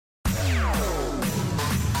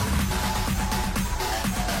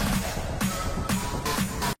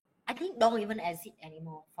don't even exist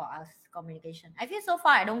anymore for us communication. I feel so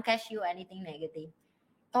far I don't catch you anything negative.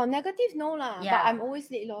 Oh, negative no lah. Yeah. But I'm always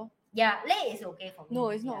late lor. Yeah, late is okay for me. No,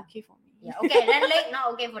 it's yeah. not okay for me. Yeah, okay, then late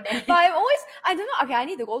not okay for them. But I'm always, I don't know. Okay, I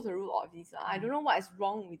need to go to the root of this. I don't know what is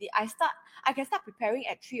wrong with it. I can start preparing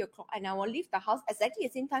at 3 o'clock and I will leave the house exactly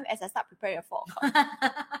the same time as I start preparing at 4 o'clock.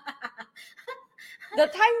 The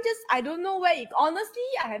time just, I don't know where it, honestly,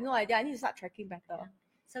 I have no idea. I need to start tracking better.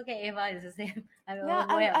 It's okay, Ava is the same.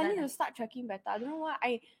 I need to start tracking better. I don't know why.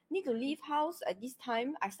 I need to leave house at this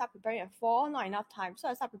time. I start preparing at 4, not enough time. So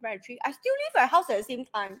I start preparing at 3. I still leave at house at the same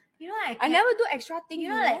time. You know, I never do extra things. You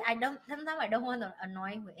know, like sometimes I don't want to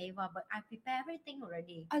annoy with Ava, but I prepare everything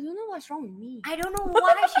already. I don't know what's wrong with me. I don't know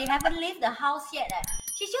why she haven't left the house yet.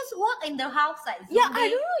 She just walk in the house like yeah, I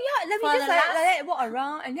don't know. Yeah, let me For just the like last- that walk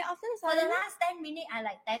around, and then after For that, the last 10 minutes, I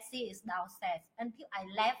like taxi is downstairs until I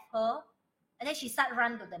left her, and then she start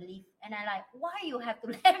run to the lift, and I like, why you have to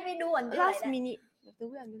let me do until last like that? minute, the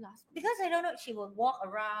way until last minute. Because I don't know, she will walk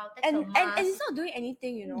around, take And, her mask, and it's not doing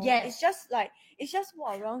anything, you know. Yes. It's just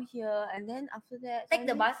walk around here, and then after that, take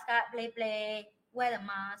the suddenly- bus card, play, wear the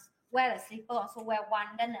mask, wear the slipper, also wear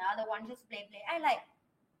one, then the other one just play. I like,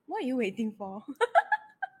 What are you waiting for?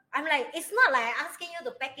 I'm like, it's not like asking you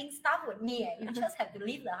to packing stuff with me. You just have to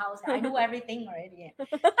leave the house. I do everything already.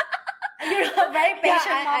 You're a very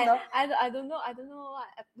patient mom, though. I don't know what,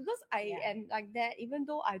 because I Yeah. am like that. Even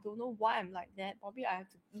though I don't know why I'm like that, probably I have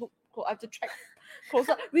to look. I have to track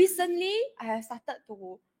closer. Recently, I have started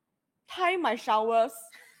to time my showers.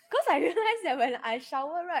 Because I realized that when I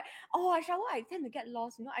shower, right? I tend to get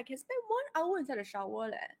lost. You know, I can spend 1 hour inside the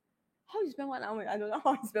shower. How you spend 1 hour? I don't know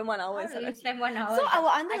how you spend 1 hour How inside do the you spend 1 hour? So I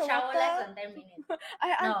was under I the shower water. less than 10 minutes. No,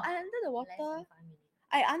 I under the Less water. than 5 minutes.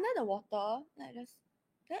 I under the water. Like just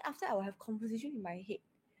then after I will have conversation in my head.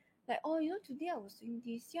 Like, oh, you know, today I was doing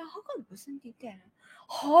this. Yeah, how come the person did that?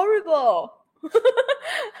 Horrible.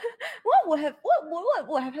 what would have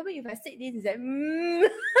happened if I said this? Is that and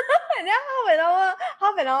then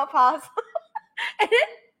half an hour passed.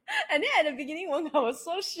 and then at the beginning one I was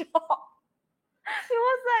so shocked. He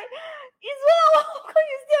was like, it's 1 hour, how come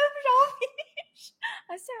you still haven't shower finished?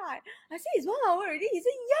 I said it's 1 hour already. He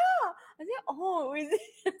said, yeah. I said, oh, is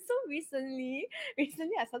it? So recently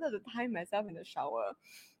I started to time myself in the shower.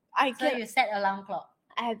 So you set alarm clock.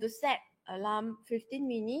 I have to set alarm 15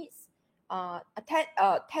 minutes,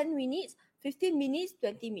 10 minutes, 15 minutes,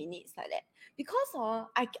 20 minutes like that. Because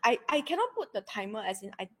I cannot put the timer as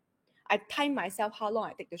in I time myself how long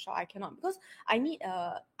I take the shower. I cannot, because I need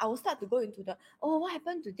I will start to go into the what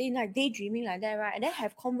happened today, like daydreaming like that, right? And then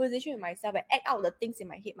have conversation with myself and act out the things in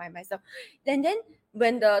my head myself. Then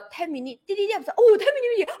when the 10 minutes, I was like, 10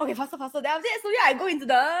 minutes, okay, faster. Then after that, slowly I go into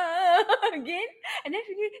the again, and then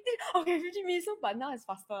 15 minutes. So, but now it's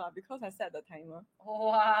faster because I set the timer.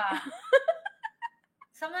 Wow.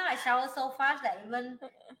 Sometimes I shower so fast that even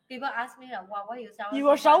people ask me like, wow, why you shower You so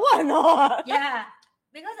will shower fast? or not? Yeah.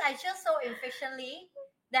 Because I just so efficiently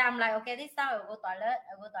that I'm like, okay, this time I will go toilet.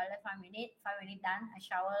 5 minutes. 5 minutes done. I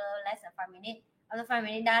shower less than 5 minutes. After 5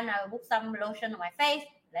 minutes done, I will put some lotion on my face.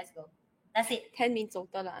 Let's go. That's it. 10 minutes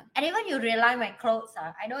total lah. And even you realize my clothes,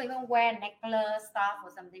 I don't even wear necklace stuff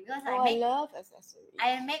or something because I love accessories.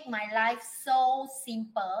 I make my life so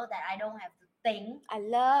simple that I don't have to think. I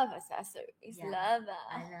love accessories. Yeah. Love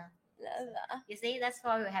I know. You see, that's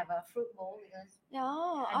why we have a fruit bowl because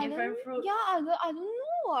Yeah, different fruit. Yeah, I don't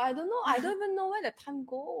know. I don't even know where the time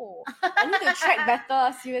go. I need to track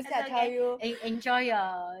better. Seriously, It's I tell okay. you. Enjoy your.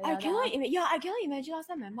 I cannot imagine last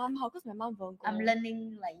time my mom how, because my mom Virgo. I'm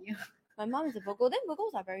learning like you. My mom is a Virgo. Then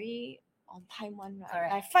Virgos are very on time one, right?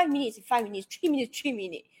 Correct. Like 5 minutes, 5 minutes, 3 minutes, 3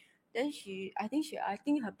 minutes. Then I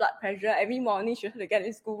think her blood pressure every morning she had to get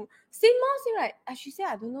in school. Same like she said,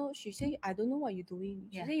 I don't know. She said, I don't know what you're doing.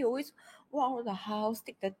 She Yeah. said you always walk around the house,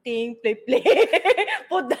 take the thing, play,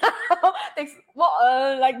 put down, walk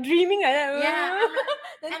like dreaming like that. Yeah,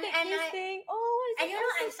 Then and- take and this I- thing. Oh, And you know,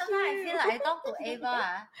 I sometimes I feel like I talk to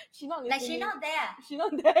Ava, she's not like listening. she's not there. She's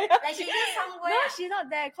not there. Like she's just somewhere. No, she's not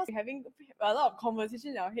there because we're having a lot of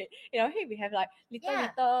conversation in our head. In our head, we have like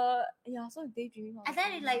Yeah. so daydreaming. all And the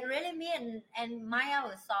then time. it's like really me and Maya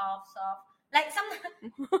was soft. Like sometimes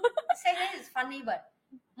say that is funny, but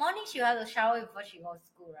morning she have to shower before she goes to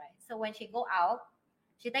school, right? So when she go out,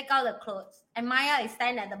 she take out the clothes, and Maya is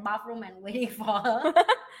standing at the bathroom and waiting for her.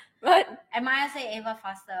 But And Maya say, Ava,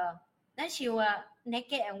 faster. Then she will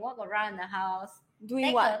naked and walk around the house, doing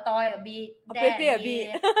take what? her toy a bit, Play there a and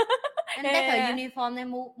bit. here, and take Yeah. her uniform, then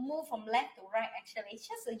move from left to right. Actually, it's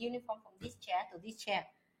just a uniform from this chair to this chair.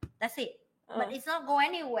 That's it. But it's not go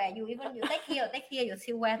anywhere. You take here, you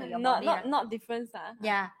still wear to your body. right? Not difference.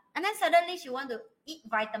 Yeah. And then suddenly she want to eat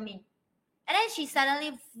vitamin. And then she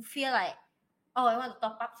suddenly feel like, oh, I want to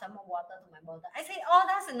top up some more water to my bottle. I say, oh,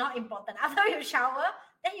 that's not important. After you shower,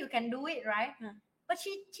 then you can do it, right? But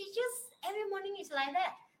she just every morning is like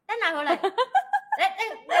that. Then I was like,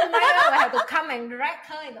 then Maya will have to come and drag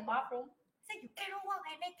her in the bathroom. Say, you cannot walk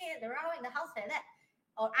and naked around in the house like that.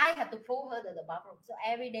 Or I have to pull her to the bathroom. So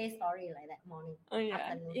every day story like that morning. Oh yeah,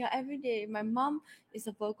 afternoon. yeah, every day. My mom is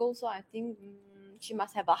a Virgo, so I think she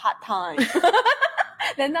must have a hard time.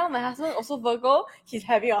 Then now my husband also Virgo, he's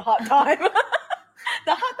having a hard time.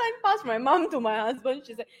 The hard time passed my mom to my husband.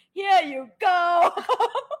 She said, "Here you go,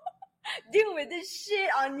 deal with this shit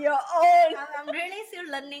on your own." I'm really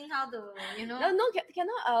still learning how to, No,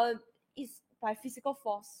 cannot. It's by physical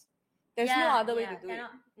force. There's no other way to do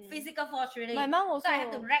cannot. it. Physical force really. My mom also. So I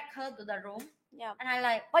have to drag her to the room. Yeah. And I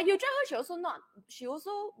like. But you drag her, she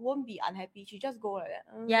also won't be unhappy. She just go like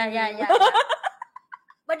that. Yeah.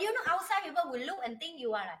 But outside people will look and think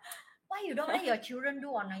you are like, why you don't let your children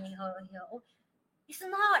do on her here? Oh, it's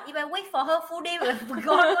not. If I wait for her full day, we'll be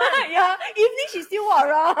gone. Yeah, evening she still walk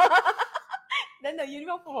around. Then the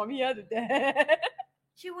uniform from here to there.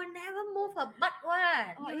 She will never move her butt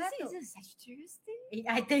one. Oh, is it a Sagittarius thing?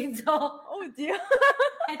 I think so. Oh dear.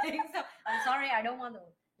 I think so. I'm sorry, I don't want to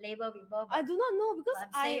label people. I do not know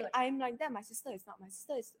because I'm like that. My sister is not. My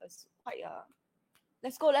sister is quite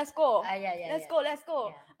let's go. Yeah. Let's go. Yeah.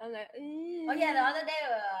 I'm like, Oh yeah, the other day,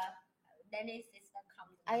 Danny's sister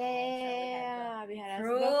comes. We had a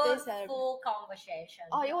birthday celebration. Fruitful conversation.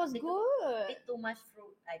 Oh, it was good. A bit too much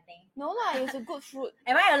fruit, I think. No lah, it was a good fruit.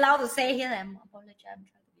 Am I allowed to say here? I'm apologize. I'm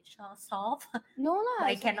trying to be soft. No lah,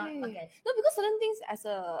 I it's cannot. Okay. Okay. No, because certain things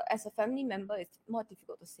as a family member, it's more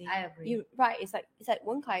difficult to say. I agree. Right. It's like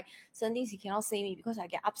Wen Kai, certain things he cannot say me because I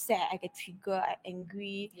get upset, I get triggered, I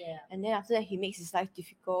angry. Yeah. And then after that he makes his life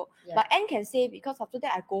difficult. Yeah. But Anne can say because after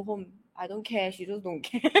that I go home, I don't care. She just don't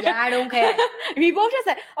care. Yeah, I don't care. We both just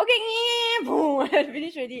like, okay, boom,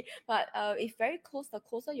 finish already. But if very close, the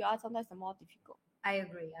closer you are, sometimes the more difficult. I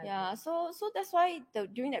agree. Yeah, so that's why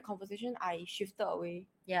during that conversation I shifted away.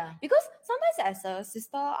 Yeah. Because sometimes as a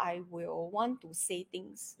sister I will want to say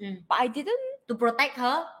things. But I didn't To protect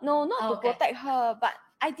her? No, not to Okay. protect her, but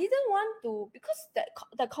I didn't want to because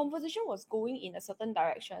the conversation was going in a certain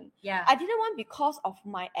direction. Yeah. I didn't want because of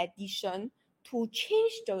my addition to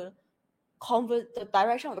change the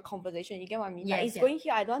direction of the conversation. You get what I mean? Like Yes, it's yeah. going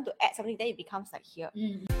here, I don't want to add something, then it becomes like here.